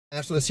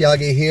Alexx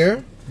Liciaga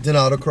here,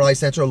 Donato Karate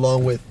Center,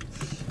 along with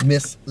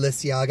Miss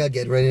Liciaga,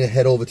 getting ready to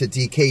head over to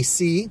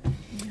DKC.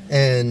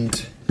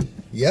 And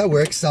yeah,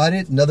 we're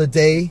excited. Another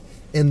day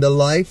in the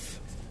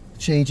life,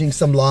 changing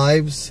some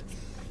lives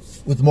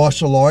with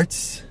martial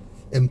arts,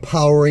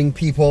 empowering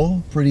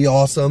people. Pretty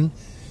awesome.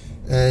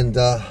 And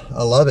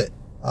I love it.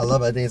 I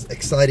love it. I think it's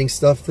exciting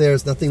stuff there.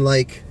 There's nothing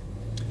like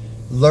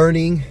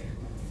learning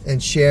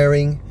and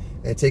sharing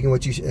and taking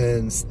what you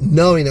and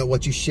knowing that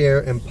what you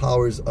share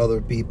empowers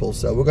other people.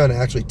 So we're going to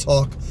actually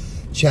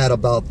chat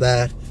about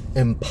that,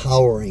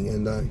 empowering.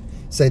 And I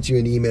sent you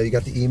an email. You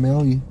got the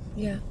email?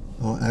 Yeah.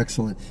 Oh,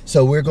 excellent.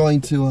 So we're going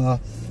to,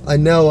 I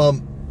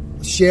know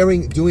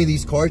doing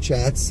these card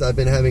chats, I've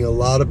been having a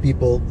lot of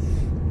people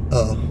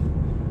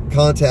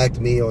contact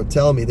me or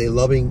tell me they're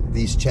loving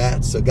these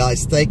chats. So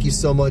guys, thank you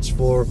so much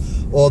for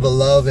all the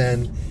love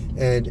and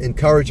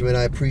encouragement.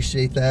 I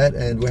appreciate that,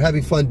 and we're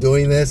having fun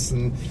doing this.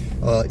 And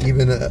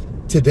even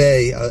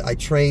today, I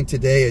trained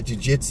today at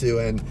jiu-jitsu,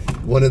 and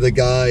one of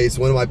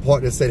my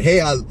partners said,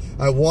 hey,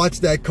 I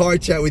watched that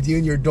card chat with you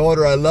and your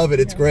daughter. I love it.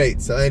 It's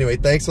great. So anyway,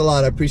 thanks a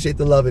lot. I appreciate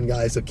the loving,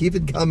 guys. So keep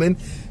it coming.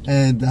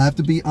 And I have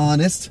to be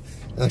honest,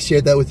 I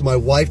shared that with my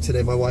wife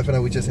today. My wife and I,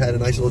 we just had a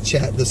nice little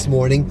chat this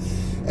morning,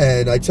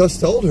 and I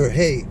just told her,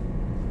 hey,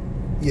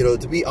 you know,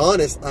 to be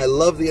honest, I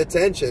love the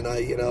attention.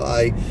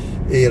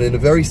 In a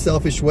very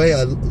selfish way,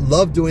 I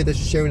love doing this,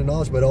 sharing the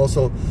knowledge, but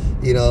also,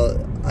 you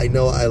know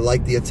I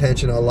like the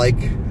attention. I like,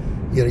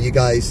 you know, you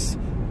guys,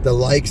 the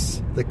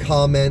likes, the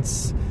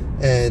comments,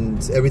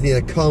 and everything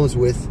that comes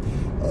with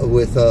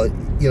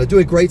you know,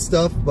 doing great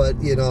stuff.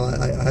 But, you know,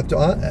 I have to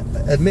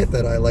admit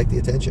that I like the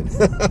attention.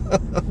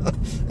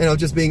 And I'm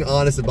just being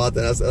honest about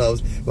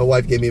that. My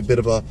wife gave me a bit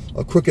of a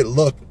crooked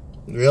look.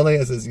 Really?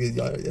 I said,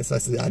 yes. I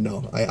said, I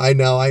know.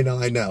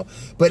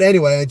 But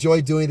anyway, I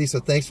enjoy doing these. So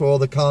thanks for all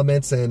the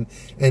comments and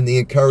the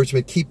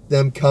encouragement. Keep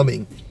them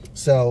coming.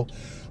 So,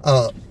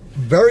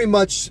 very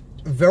much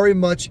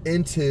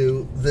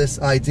into this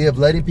idea of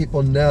letting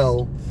people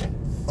know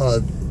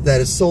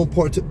that it's so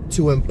important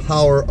to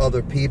empower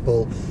other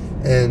people.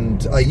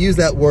 And I use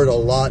that word a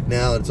lot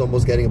now. It's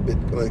almost getting a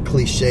bit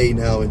cliche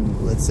now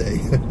in, let's say,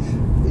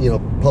 you know,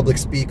 public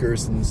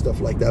speakers and stuff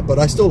like that. But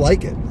I still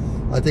like it.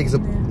 I think it's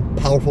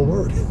a powerful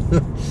word.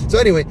 So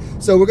anyway,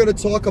 so we're going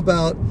to talk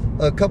about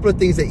a couple of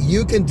things that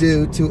you can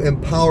do to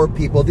empower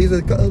people. These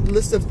are a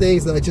list of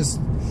things that I just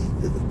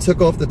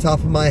took off the top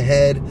of my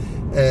head,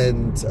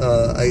 and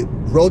I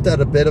wrote out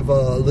a bit of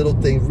a little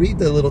thing. Read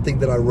the little thing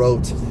that I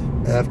wrote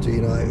after,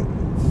 you know.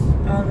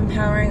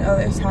 Empowering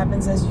others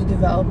happens as you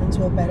develop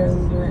into a better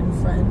leader and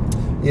friend.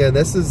 Yeah,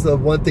 this is the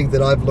one thing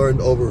that I've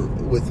learned over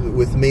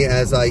with me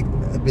as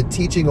I've been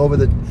teaching over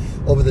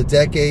the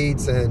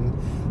decades, and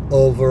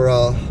over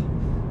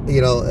you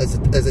know,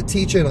 as a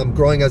teacher, and I'm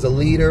growing as a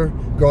leader,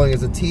 growing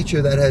as a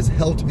teacher. That has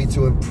helped me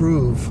to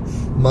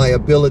improve my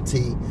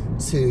ability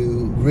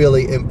to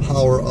really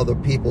empower other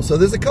people. So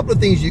there's a couple of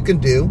things you can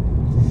do,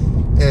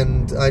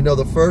 and I know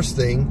the first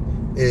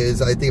thing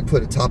is, I think I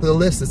put at the top of the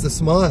list, is the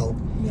smile.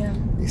 Yeah.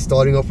 You're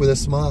starting off with a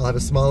smile. Have a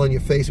smile on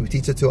your face. We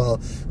teach it to our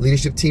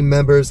leadership team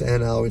members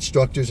and our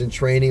instructors in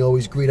training.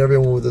 Always greet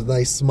everyone with a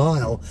nice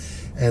smile,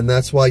 and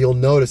that's why you'll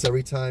notice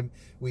every time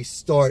we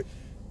start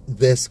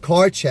this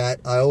card chat,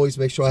 I always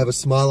make sure I have a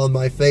smile on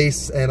my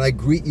face, and I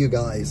greet you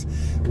guys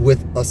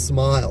with a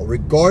smile.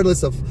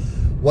 Regardless of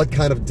what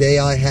kind of day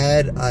I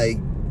had, I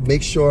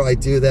make sure I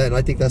do that, and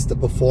I think that's the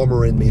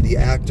performer in me, the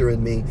actor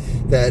in me,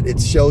 that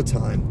it's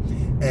showtime.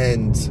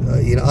 And,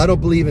 you know, I don't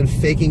believe in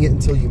faking it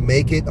until you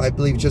make it. I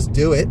believe just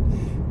do it,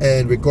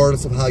 and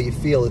regardless of how you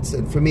feel,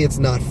 and for me, it's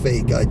not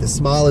fake. The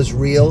smile is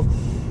real,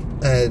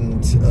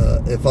 and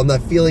if I'm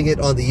not feeling it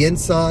on the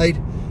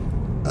inside,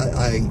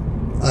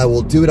 I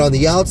will do it on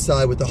the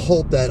outside with the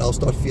hope that I'll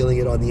start feeling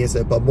it on the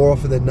inside. But more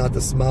often than not,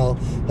 the smile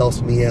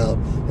helps me out.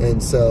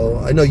 And so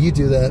I know you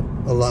do that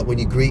a lot when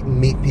you greet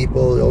and meet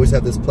people. You always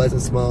have this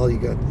pleasant smile. You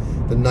got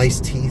the nice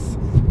teeth.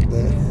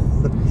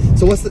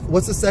 So what's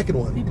the second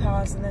one? Be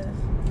positive.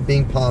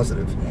 Being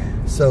positive.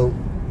 Yeah. So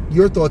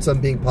your thoughts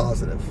on being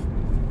positive?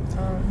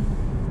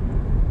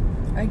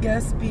 I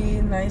guess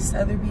be nice to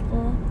other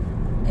people,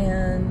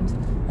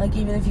 and like,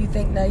 even if you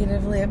think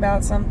negatively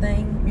about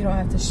something, you don't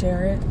have to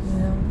share it, you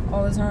know,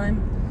 all the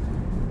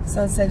time.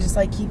 So instead, just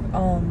like keep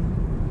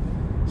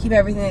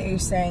everything that you're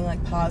saying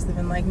like positive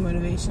and like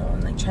motivational,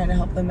 and like trying to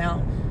help them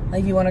out.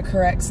 Like, you want to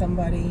correct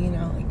somebody, you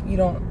know, like, you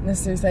don't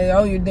necessarily say,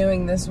 oh, you're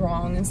doing this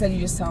wrong. Instead, you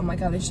just tell them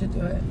like how they should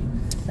do it,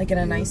 like in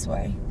a nice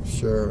way.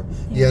 Sure.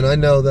 Yeah, and I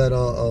know that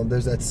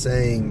there's that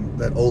saying,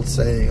 that old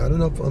saying. I don't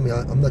know if,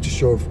 I'm not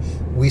sure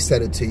if we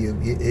said it to you.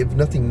 If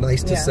nothing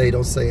nice to say,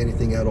 don't say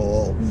anything at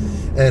all.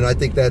 And I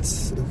think that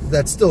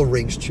still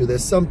rings true.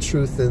 There's some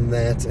truth in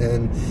that,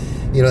 and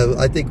you know,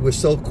 I think we're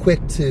so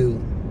quick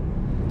to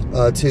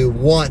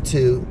want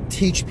to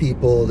teach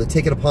people, to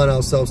take it upon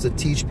ourselves to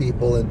teach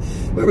people. And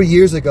I remember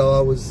years ago,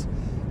 I was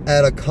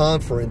at a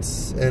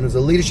conference, and it was a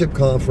leadership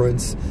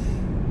conference,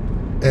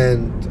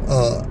 and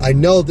I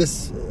know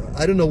this.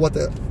 I don't know what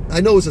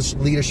I know it was a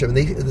leadership,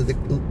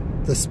 and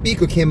the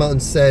speaker came out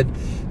and said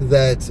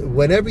that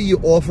whenever you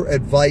offer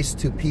advice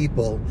to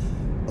people,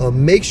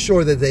 make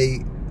sure that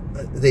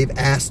they've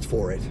asked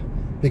for it.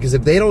 Because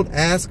if they don't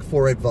ask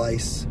for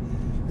advice,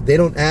 they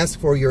don't ask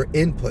for your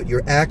input,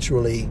 you're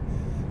actually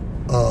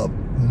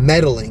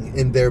meddling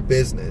in their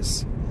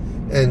business.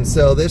 And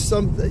so there's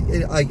some,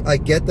 I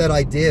get that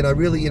idea, and I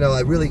really,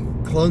 I really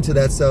clung to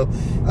that. So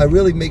I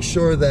really make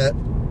sure that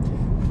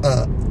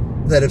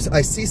that if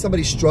I see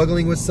somebody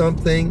struggling with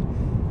something,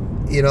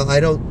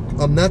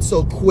 I'm not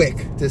so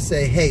quick to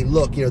say, hey,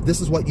 look,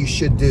 this is what you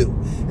should do,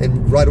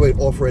 and right away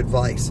offer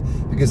advice,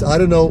 because I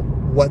don't know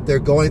what they're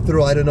going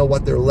through. I don't know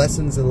what their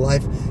lessons in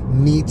life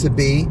need to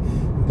be.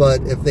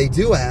 But if they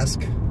do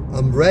ask,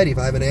 I'm ready. If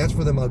I have an answer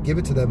for them, I'll give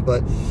it to them.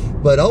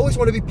 But I always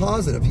want to be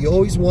positive. You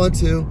always want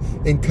to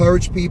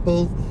encourage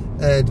people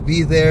and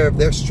be there. If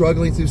they're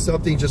struggling through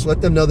something, just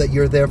let them know that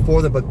you're there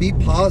for them. But be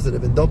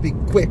positive, and don't be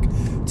quick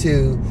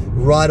to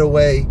right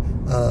away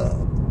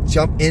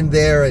jump in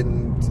there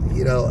and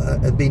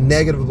and be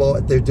negative about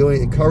what they're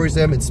doing. Encourage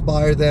them,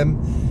 inspire them,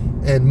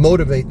 and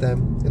motivate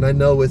them. And I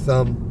know with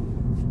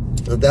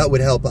that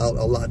would help out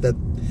a lot. That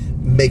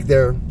make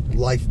their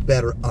life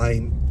better.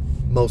 I'm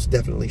most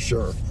definitely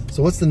sure.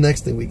 So what's the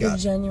next thing we got?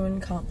 The genuine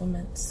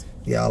compliments.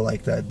 Yeah, I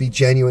like that. Be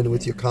genuine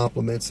with your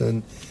compliments,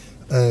 and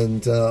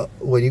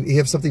when you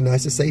have something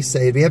nice to say,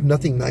 say it. If you have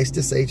nothing nice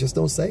to say, just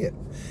don't say it.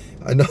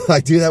 I know I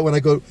do that when I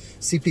go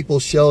see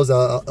people's shows.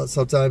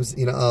 Sometimes,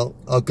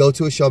 I'll go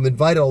to a show. I'm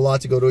invited a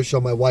lot to go to a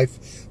show. My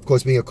wife, of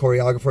course, being a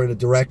choreographer and a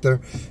director,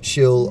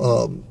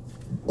 she'll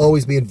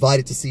always be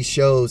invited to see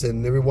shows,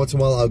 and every once in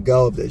a while I'll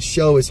go. If the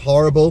show is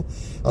horrible,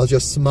 I'll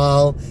just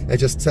smile and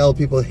just tell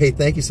people, hey,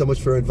 thank you so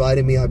much for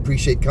inviting me. I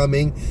appreciate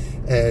coming,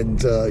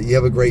 and you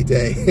have a great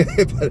day.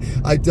 But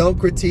I don't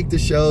critique the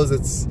shows.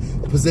 It's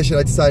a position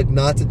I decided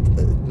not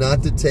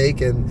to take,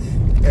 and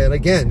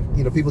again,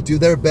 people do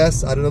their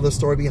best. I don't know the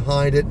story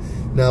behind it.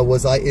 Now,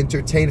 was I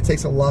entertained? It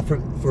takes a lot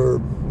for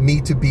me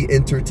to be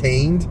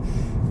entertained.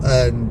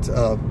 And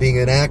being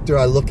an actor,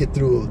 I look it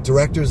through a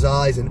director's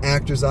eyes and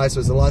actor's eyes. So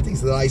there's a lot of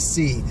things that I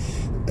see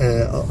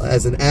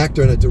as an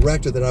actor and a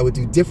director that I would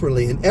do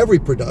differently in every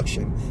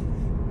production.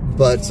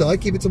 But so I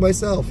keep it to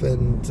myself,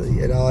 and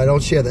I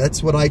don't share that.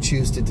 That's what I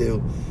choose to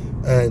do.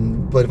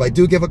 But if I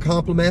do give a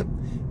compliment,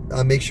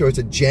 I make sure it's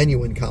a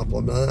genuine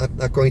compliment. I'm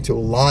not going to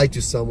lie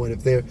to someone.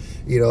 If they're,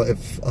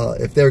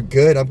 if they're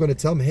good, I'm going to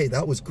tell them, hey,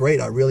 that was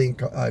great. I really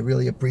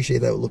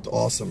appreciate that. It looked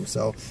awesome.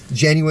 So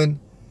genuine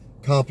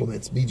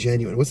compliments. Be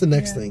genuine. What's the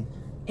next thing?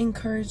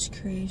 Encourage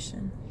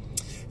creation.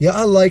 Yeah,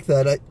 I like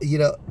that.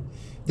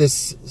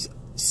 There's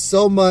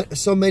so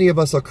many of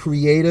us are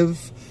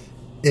creative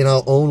in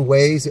our own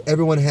ways.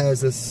 Everyone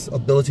has this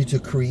ability to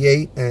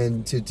create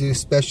and to do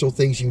special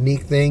things,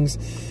 unique things.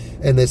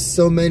 And there's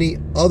so many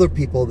other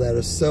people that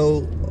are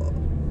so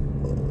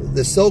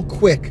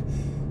quick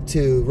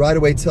to right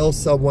away tell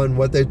someone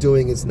what they're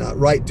doing is not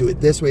right. Do it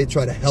this way.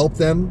 Try to help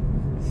them,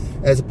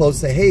 as opposed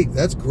to say, hey,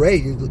 that's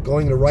great, you're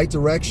going in the right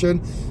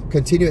direction,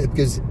 continue it.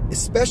 Because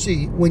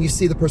especially when you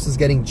see the person's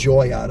getting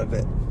joy out of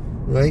it,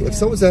 right? Yeah. If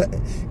someone's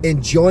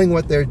enjoying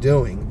what they're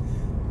doing,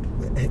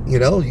 you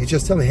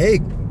just tell them, hey,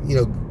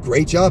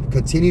 great job,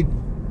 continue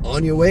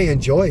on your way,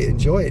 enjoy it,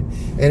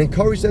 and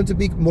encourage them to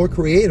be more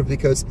creative.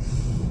 Because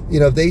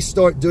if they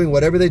start doing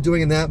whatever they're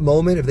doing in that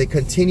moment, if they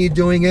continue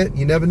doing it,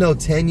 you never know,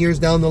 10 years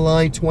down the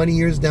line, 20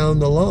 years down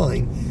the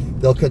line,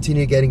 they'll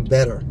continue getting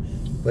better.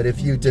 But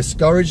if you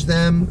discourage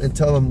them and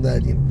tell them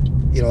that,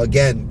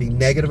 again, be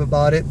negative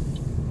about it,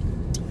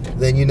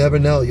 then you never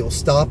know. You'll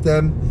stop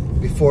them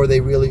before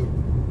they really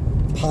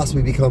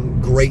possibly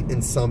become great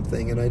in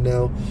something. And I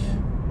know,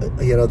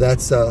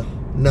 that's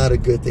not a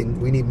good thing.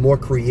 We need more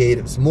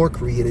creatives.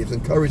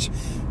 Encourage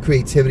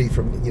creativity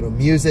from,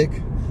 music,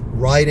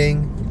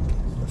 writing,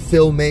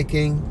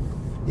 filmmaking,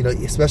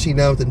 especially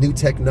now with the new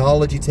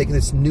technology, taking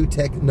this new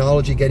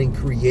technology, getting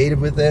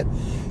creative with it.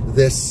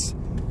 This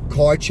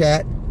car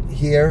chat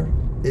here,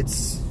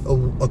 it's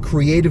a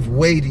creative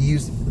way to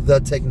use the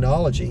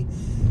technology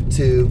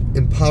to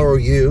empower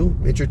you,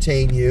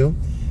 entertain you,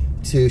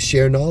 to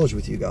share knowledge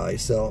with you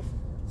guys. So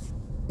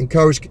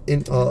encourage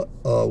what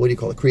do you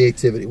call it,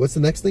 creativity. What's the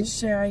next thing?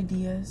 Share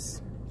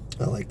ideas.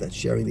 I like that,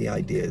 sharing the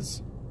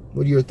ideas.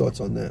 What are your thoughts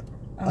on that?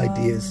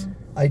 Ideas.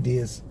 I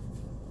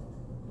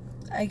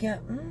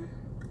guess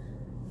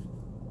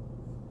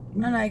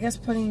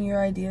putting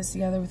your ideas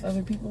together with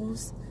other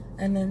people's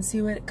and then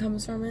see what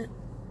comes from it.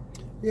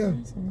 Yeah,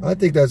 I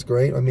think that's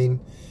great. I mean,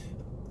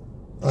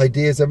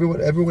 ideas.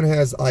 Everyone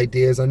has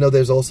ideas. I know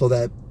there's also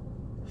that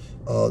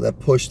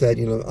push that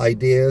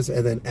ideas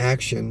and then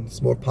action is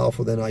more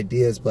powerful than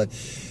ideas. But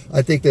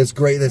I think that's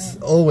great. There's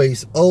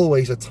always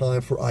a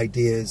time for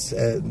ideas.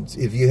 And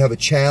if you have a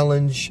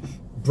challenge,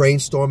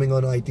 brainstorming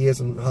on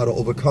ideas on how to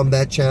overcome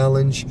that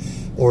challenge,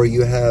 or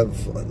you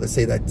have, let's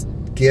say, that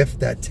gift,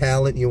 that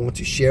talent you want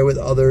to share with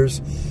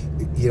others,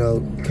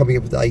 coming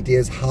up with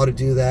ideas how to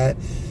do that.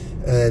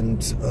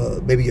 and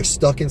maybe you're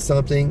stuck in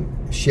something,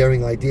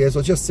 sharing ideas,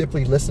 or just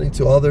simply listening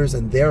to others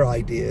and their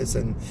ideas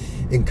and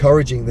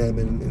encouraging them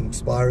and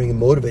inspiring and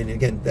motivating.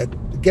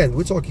 Again,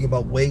 we're talking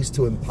about ways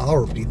to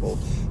empower people.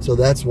 So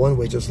that's one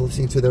way, just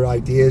listening to their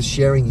ideas,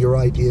 sharing your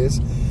ideas.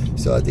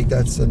 So I think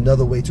that's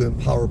another way to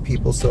empower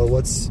people. So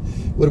what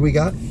do we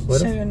got?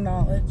 Sharing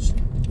knowledge.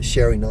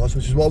 Sharing knowledge,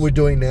 which is what we're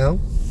doing now.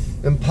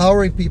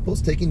 Empowering people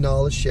is taking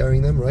knowledge,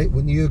 sharing them, right?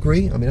 Wouldn't you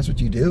agree? I mean, that's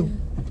what you do,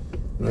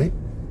 right?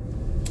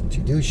 What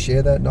you do is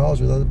share that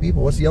knowledge with other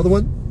people. What's the other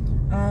one?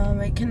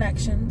 Make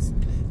connections.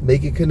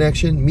 Make a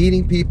connection,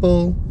 meeting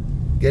people,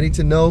 getting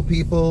to know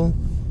people.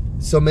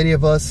 So many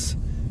of us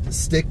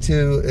stick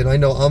to, and I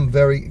know I'm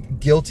very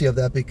guilty of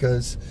that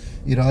because,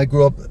 you know, I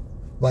grew up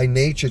by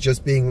nature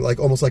just being like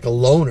almost like a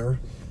loner,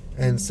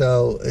 and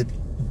so it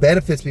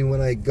benefits me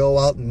when I go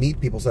out and meet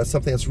people. So that's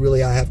something that's really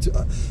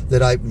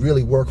that I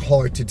really work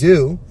hard to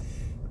do,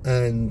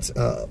 and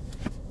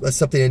that's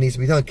something that needs to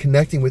be done.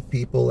 Connecting with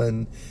people,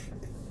 and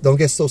don't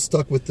get so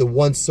stuck with the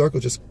one circle.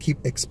 Just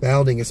keep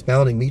expounding.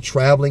 Me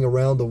traveling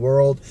around the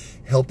world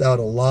helped out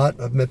a lot.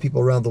 I've met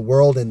people around the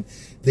world, and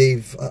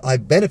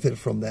I've benefited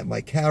from that.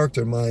 My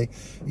character,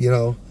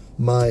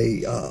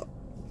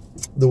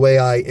 the way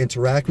I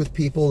interact with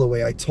people, the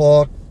way I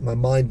talk, my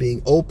mind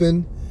being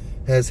open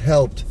has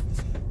helped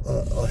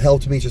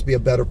me just be a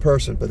better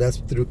person. But that's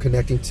through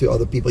connecting to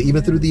other people,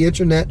 even through the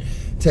internet,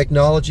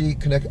 technology.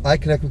 I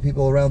connect with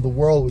people around the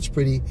world, which is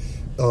pretty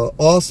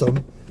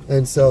awesome.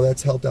 And so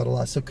that's helped out a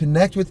lot. So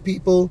connect with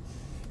people,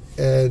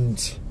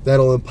 and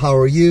that'll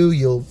empower you.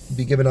 You'll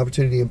be given an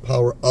opportunity to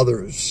empower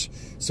others.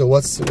 So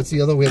what's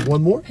the other? We have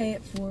one more? Pay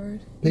it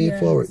forward. Pay it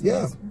forward,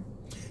 yeah. Awesome.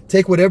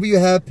 Take whatever you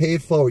have, pay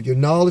it forward. Your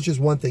knowledge is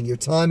one thing. Your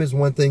time is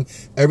one thing.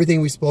 Everything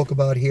we spoke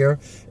about here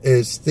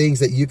is things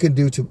that you can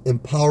do to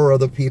empower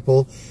other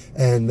people.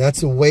 And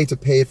that's a way to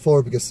pay it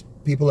forward, because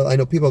I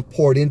know people have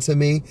poured into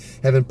me,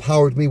 have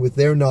empowered me with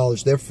their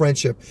knowledge, their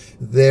friendship,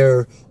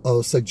 their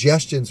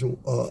suggestions,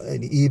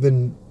 and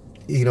even,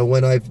 you know,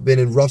 when I've been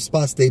in rough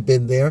spots, they've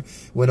been there.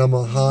 When I'm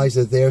on highs,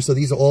 they're there. So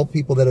these are all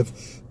people that have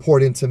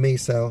poured into me.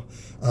 So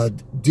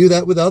do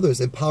that with others.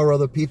 Empower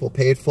other people.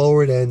 Pay it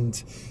forward.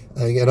 And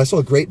I saw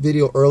a great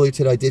video earlier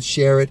today. I did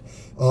share it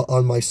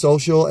on my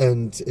social,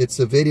 and it's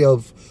a video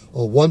of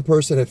one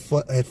person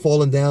had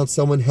fallen down.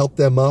 Someone helped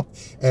them up,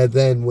 and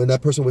then when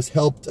that person was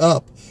helped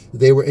up,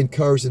 they were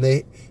encouraged, and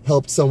they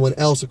helped someone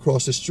else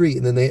across the street.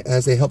 And then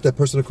as they helped that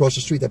person across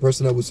the street, that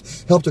person that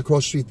was helped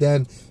across the street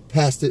then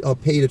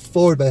paid it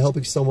forward by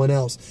helping someone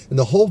else. And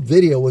the whole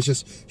video was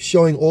just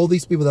showing all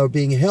these people that were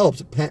being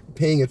helped,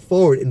 paying it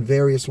forward in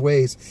various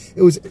ways.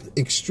 It was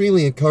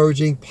extremely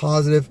encouraging,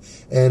 positive,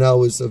 and I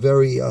was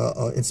very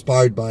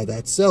inspired by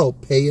that. So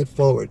pay it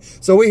forward.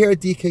 So we're here at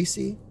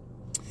DKC,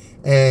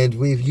 and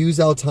we've used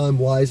our time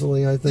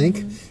wisely, I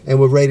think, and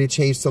we're ready to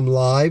change some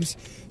lives.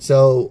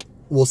 So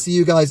we'll see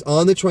you guys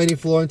on the training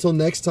floor. Until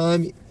next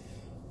time,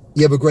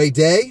 you have a great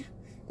day,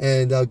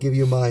 and I'll give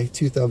you my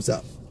 2 thumbs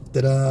up.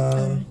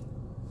 Ta-da!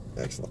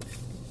 Excellent.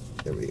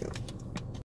 There we go.